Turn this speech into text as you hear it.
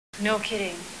No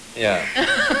kidding. Yeah.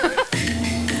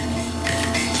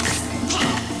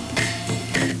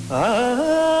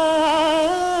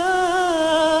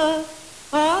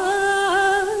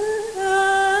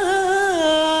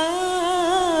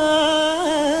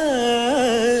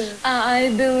 I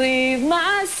believe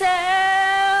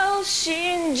myself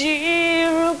信じ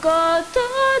ること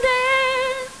で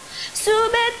全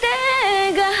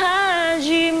てが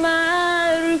始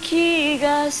まる気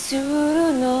がする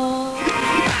の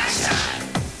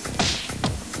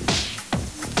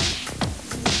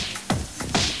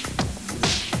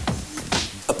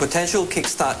A potential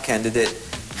Kickstart candidate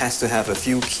has to have a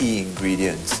few key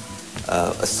ingredients.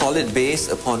 A solid base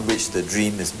upon which the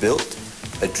dream is built,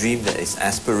 a dream that is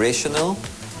aspirational,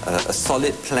 a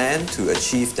solid plan to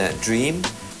achieve that dream,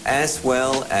 as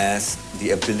well as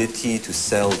the ability to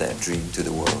sell that dream to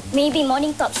the world. Maybe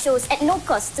morning talk shows at no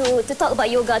cost to talk about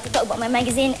yoga, to talk about my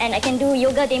magazine, and I can do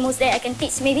yoga demos there, I can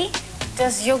teach maybe.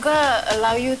 Does yoga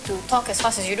allow you to talk as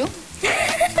fast as you do?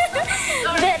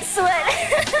 That's what.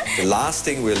 The last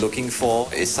thing we're looking for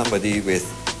is somebody with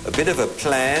a bit of a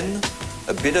plan,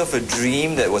 a bit of a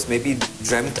dream that was maybe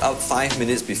dreamt out 5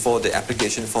 minutes before the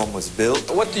application form was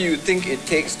built. What do you think it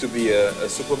takes to be a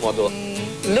supermodel?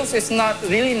 Looks is not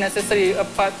really necessary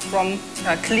apart from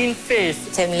a clean face.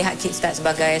 Saya melihat Kickstart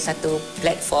sebagai satu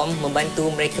platform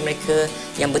membantu mereka-mereka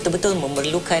yang betul-betul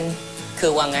memerlukan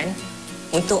kewangan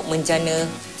untuk menjana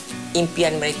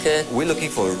impian mereka. We're looking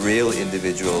for real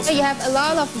individuals. So you have a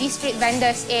lot of these street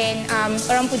vendors in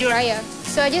around Pujuraya.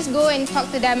 So I just go and talk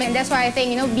to them, and that's why I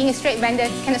think, you know, being a street vendor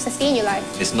kind of sustain your life.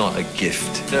 It's not a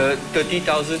gift. The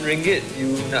 30,000 ringgit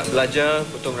you nak belajar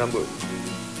potong rambut.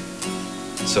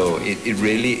 So it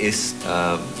really is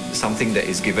something that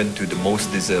is given to the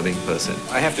most deserving person.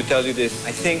 I have to tell you this,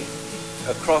 I think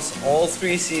across all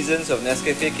 3 seasons of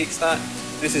Nescafe Kickstart,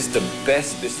 this is the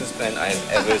best business plan I have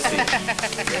ever seen.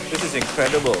 This is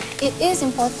incredible. It is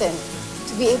important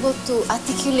to be able to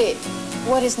articulate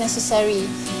what is necessary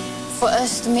for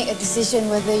us to make a decision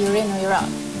whether you're in or you're out.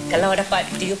 Kalau dapat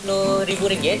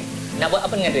RM30,000, nak buat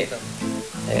apa dengan duit tu?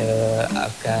 Saya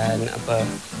akan apa?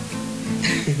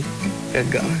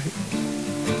 Gagal.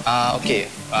 Okay.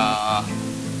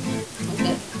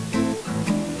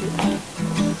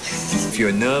 If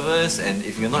you're nervous and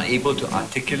if you're not able to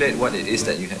articulate what it is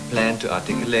that you had planned to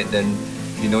articulate, then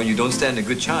you know you don't stand a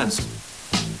good chance.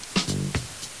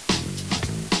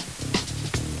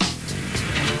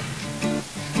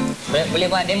 Boleh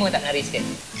buat demo tak nari sikit?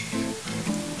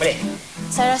 Boleh?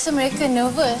 Saya rasa mereka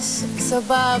nervous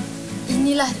sebab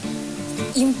inilah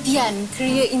impian,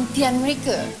 career impian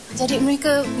mereka. Jadi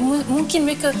mereka mungkin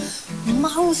mereka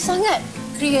mahu sangat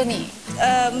career ni.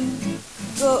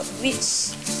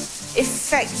 Which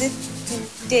effect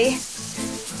they...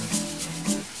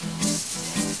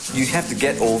 You have to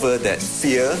get over that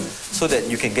fear so that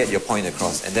you can get your point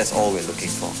across, and that's all we're looking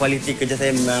for. Kualiti kerja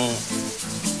saya memang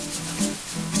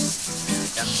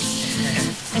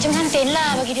Macam kantin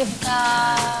lah bagi dia buka.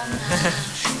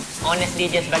 Honestly,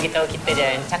 just bagi tahu kita je.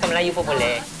 Cakap Melayu pun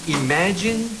boleh.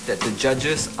 Imagine that the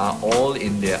judges are all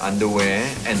in their underwear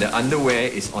and the underwear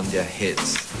is on their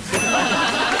heads.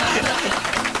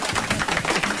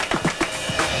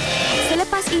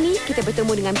 Selepas ini, kita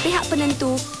bertemu dengan pihak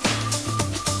penentu.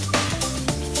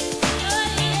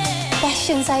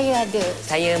 Passion saya ada.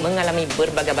 Saya mengalami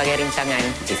berbagai-bagai rintangan.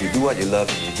 If you do what you love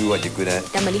and you do what you're good at.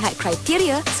 Dan melihat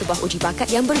kriteria sebuah uji bakat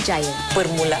yang berjaya.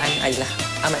 Permulaan adalah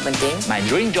amat penting. my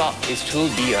dream job is to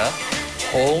be a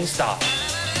home star.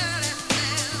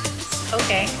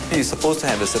 Okay. You're supposed to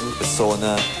have a certain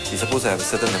persona. You're supposed to have a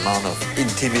certain amount of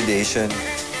intimidation.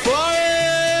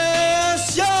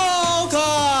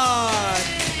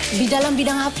 Di dalam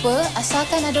bidang apa,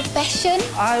 asalkan ada passion.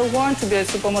 I want to be a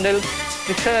supermodel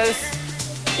because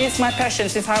it's my passion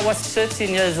since I was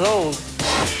 13 years old.